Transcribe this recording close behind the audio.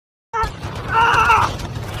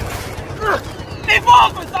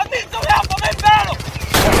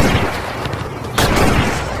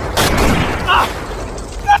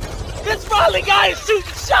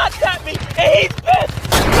And he's pissed!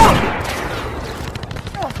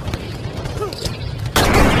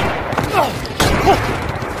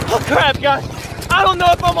 Oh crap, guys. I don't know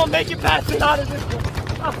if I'm gonna make it past it out of this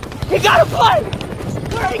one. He got a play!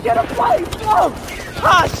 Where he gonna play? Oh!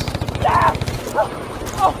 Gosh! Yeah!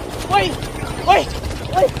 Oh, wait!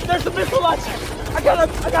 There's a missile launcher! I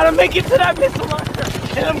gotta make it to that missile launcher!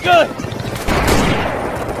 And I'm good!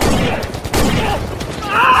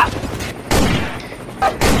 Ah!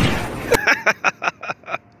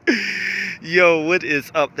 Yo, what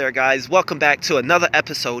is up there, guys? Welcome back to another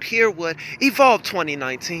episode here with Evolve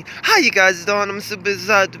 2019. How you guys doing? I'm super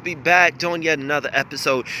excited to be back doing yet another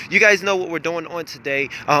episode. You guys know what we're doing on today.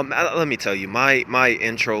 Let me tell you, my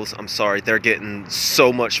intros, I'm sorry, they're getting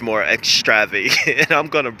so much more extravagant, and I'm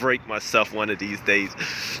gonna break myself one of these days.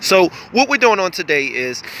 So what we're doing on today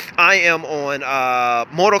is I am on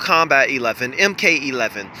Mortal Kombat 11,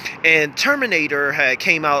 MK11, and Terminator had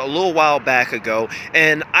came out a little while back ago,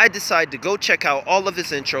 and I decided to go check out all of his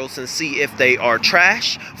intros and see if they are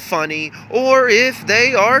trash, funny, or if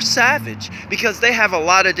they are savage, because they have a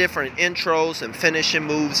lot of different intros and finishing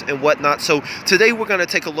moves and whatnot. So today we're going to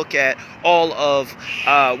take a look at all of,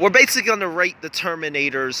 we're basically going to rate the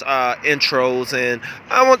Terminator's intros, and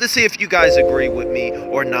I want to see if you guys agree with me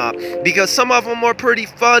or not, because some of them are pretty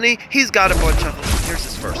funny. He's got a bunch of them. Here's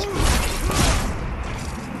his first one.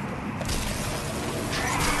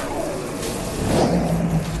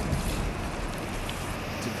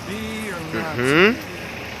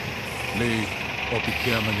 Leave or be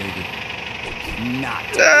terminated. Not.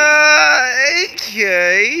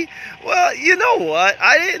 Okay. Well, you know what?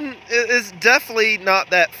 It's definitely not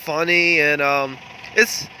that funny, and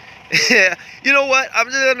it's. You know what? I'm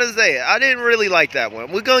just gonna say it. I didn't really like that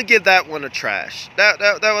one. We're gonna give that one a trash.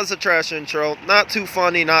 That was a trash intro. Not too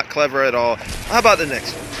funny, not clever at all. How about the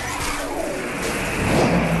next one?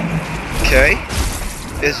 Okay.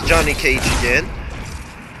 It's Johnny Cage again.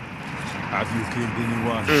 Have you killed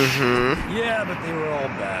anyone? Yeah, but they were all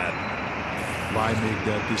bad. Why make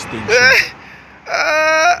that distinction?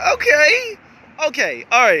 Okay,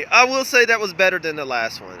 alright. I will say that was better than the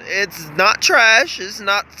last one. It's not trash, it's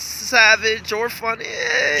not savage or funny.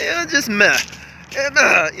 Just meh.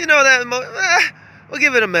 You know that we'll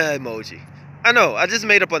give it a meh emoji. I know, I just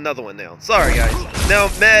made up another one now. Sorry, guys. Now,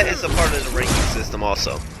 meh is a part of the ranking system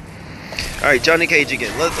also. Alright, Johnny Cage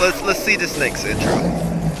again. Let's see this next intro.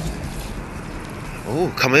 Oh,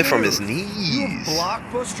 coming from his knees. You have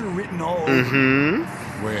Blockbuster written all over you.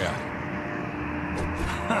 Where?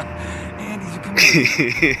 Andy's a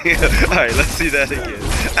Alright, let's see that again.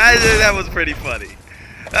 That was pretty funny.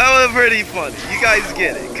 That was pretty funny. You guys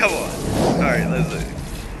get it. Come on. Alright, let's see.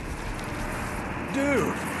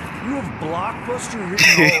 Dude, you have Blockbuster written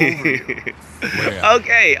all over you. Where?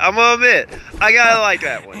 Okay, I'm gonna admit, I gotta like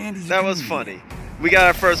that one. That was funny. We got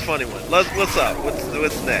our first funny one. What's up?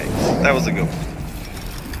 What's next? That was a good one.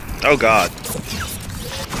 Oh God.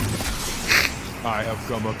 I have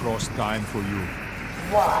come across time for you.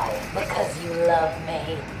 Why? Because you love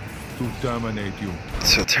me. To terminate you.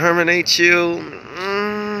 To terminate you?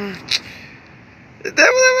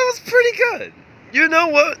 That was pretty good. You know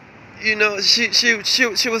what? You know, she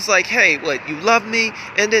was like, hey, what, you love me?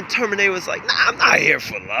 And then Terminator was like, nah, I'm not here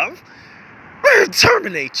for love. We're gonna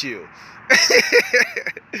terminate you.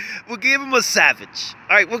 We'll give him a savage.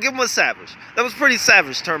 Alright, we'll give him a savage. That was pretty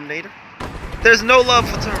savage, Terminator. There's no love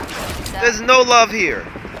for Terminator. There's no love here.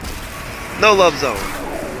 No love zone.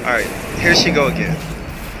 Alright, here she go again.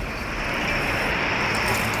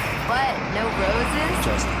 What? No roses?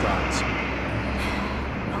 Just guns.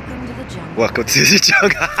 Welcome to the jungle. Welcome to the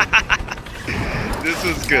jungle. This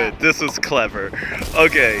was good. This was clever.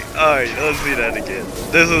 Okay, alright, let's see that again.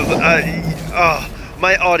 This was,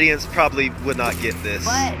 my audience probably would not get this.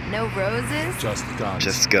 What? No roses? Just guns.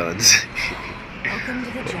 Just guns. Welcome to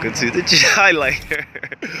the jungle. Welcome to the highlighter.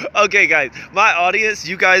 Okay, guys, my audience,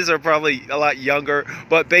 you guys are probably a lot younger,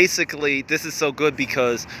 but basically, this is so good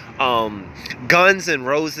because Guns N'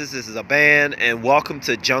 Roses is a band, and Welcome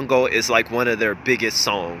to Jungle is like one of their biggest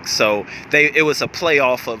songs. So it was a play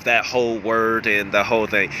off of that whole word and the whole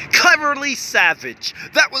thing. Cleverly savage.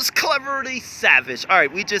 That was cleverly savage. All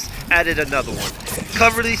right, we just added another one.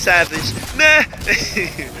 Cleverly savage. Meh.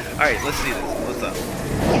 All right, let's see this. What's up?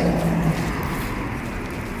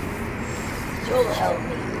 You'll help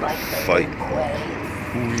me fight the Lin Kuei.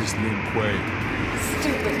 Who is Lin Kuei?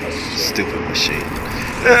 Stupid machine. Stupid machine.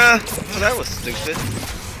 That was stupid.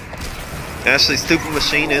 Actually, stupid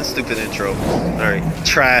machine and stupid intro. Alright,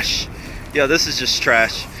 trash. Yeah, this is just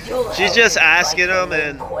trash. She's just asking him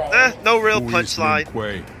and no real punchline.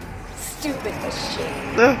 Stupid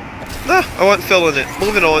machine. No, I wasn't feeling it.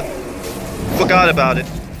 Moving on. forgot about it.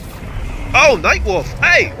 Oh, Nightwolf.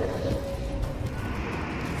 Hey!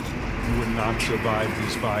 You will not survive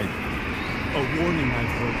this fight. A warning I've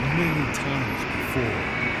heard many times before.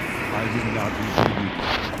 I will not repeat it.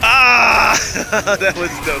 Ah! That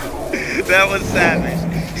was dope. That was savage.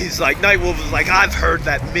 He's like, Nightwolf is like, I've heard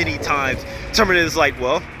that many times. Terminator's like,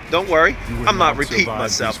 well, don't worry. I'm not repeating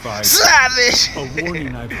myself. Savage! A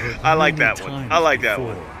warning I've heard I like many that one. times I like that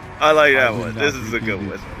before. one. I like that I will one. not This is a good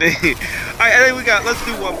repeat one. it. Alright, and then let's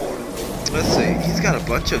do one more. Let's see. He's got a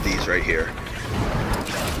bunch of these right here.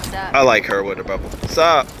 I like her with her bubble. What's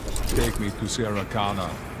up? Take me to Sarah Connor.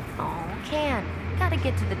 Oh, can't. Gotta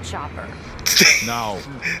get to the chopper. Now.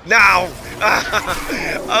 Now!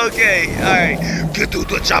 Okay, alright. Get to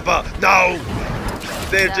the chopper! No!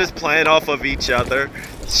 They're just playing off of each other.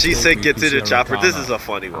 She said get to the chopper. This is a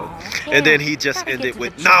funny one. And then he just ended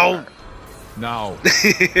with no! Now.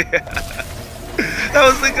 That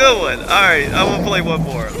was a good one. Alright, I'm gonna play one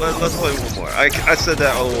more. Let's play one more. I said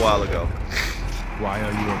that a little while ago. Why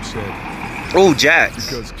are you upset? Oh, Jax.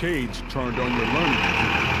 Because Cage turned on your learning.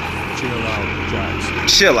 Chill out,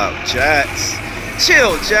 Jax. Chill out, Jax.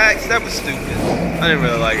 Chill, Jax. That was stupid. I didn't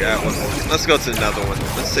really like that one. Let's go to another one.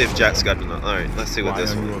 Let's see if Jax got another. Alright, let's see what Why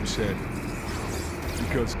this are one you is. upset?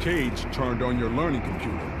 Because Cage turned on your learning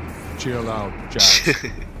computer. Chill out, Jax.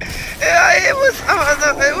 Yeah, it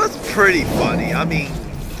was pretty funny. I mean,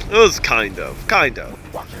 it was kind of.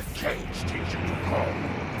 What did Cage teach you to call?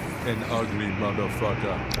 An ugly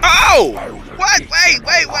motherfucker. Oh! What? Wait. We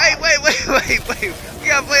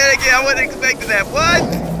gotta play it again. I wasn't expecting that.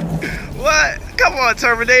 What? Come on,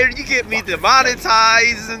 Terminator. You get me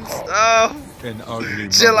demonetized and stuff. An ugly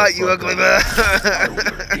Chill out, you ugly man.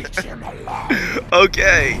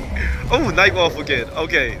 Okay. Oh, Nightwolf again.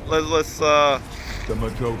 Okay, let's The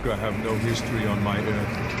Matoka have no history on my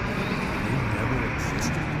earth.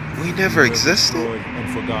 We never existed? Destroyed and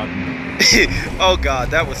forgotten. Oh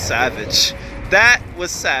god, that was savage. That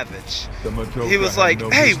was savage. The Matoka He was have like, no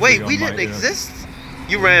hey, history wait, on we my didn't earth. exist?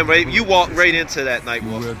 You walked right into that, You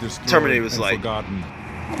were Nightwolf. destroyed Terminator was and like, forgotten.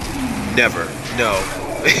 never. No.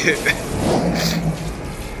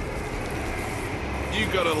 You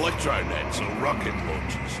got electronets or rocket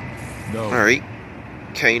launchers. No. Alright.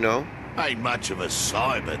 Kano. Ain't much of a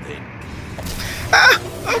cyber then. Ah,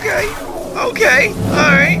 okay.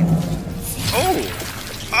 Alright.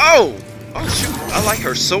 Oh, shoot. I like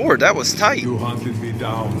her sword. That was tight. You hunted me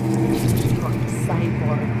down.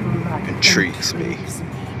 Intrigues me.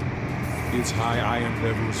 Its high iron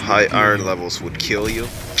levels. High iron levels would kill you.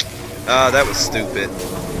 That was stupid.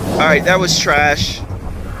 Alright, that was trash.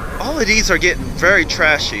 All of these are getting very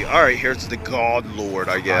trashy. Alright, here's the God Lord,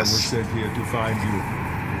 I I was guess. sent here to find you.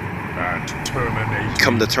 And to terminate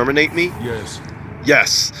Come you. to terminate me? Yes.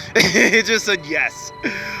 Yes. It just said yes.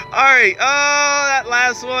 Alright, that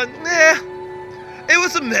last one. Meh. It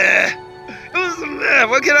was a meh.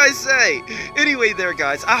 What can I say? Anyway there,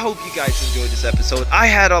 guys, I hope you guys enjoyed this episode. I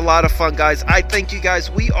had a lot of fun, guys. I thank you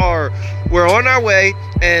guys. We're on our way.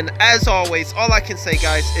 And as always, all I can say,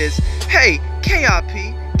 guys, is, hey,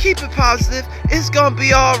 KIP, keep it positive. It's gonna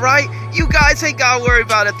be alright. You guys ain't gotta worry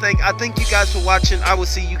about a thing. I thank you guys for watching. I will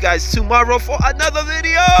see you guys tomorrow for another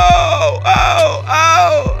video.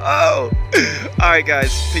 Alright,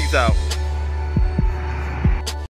 guys. Peace out.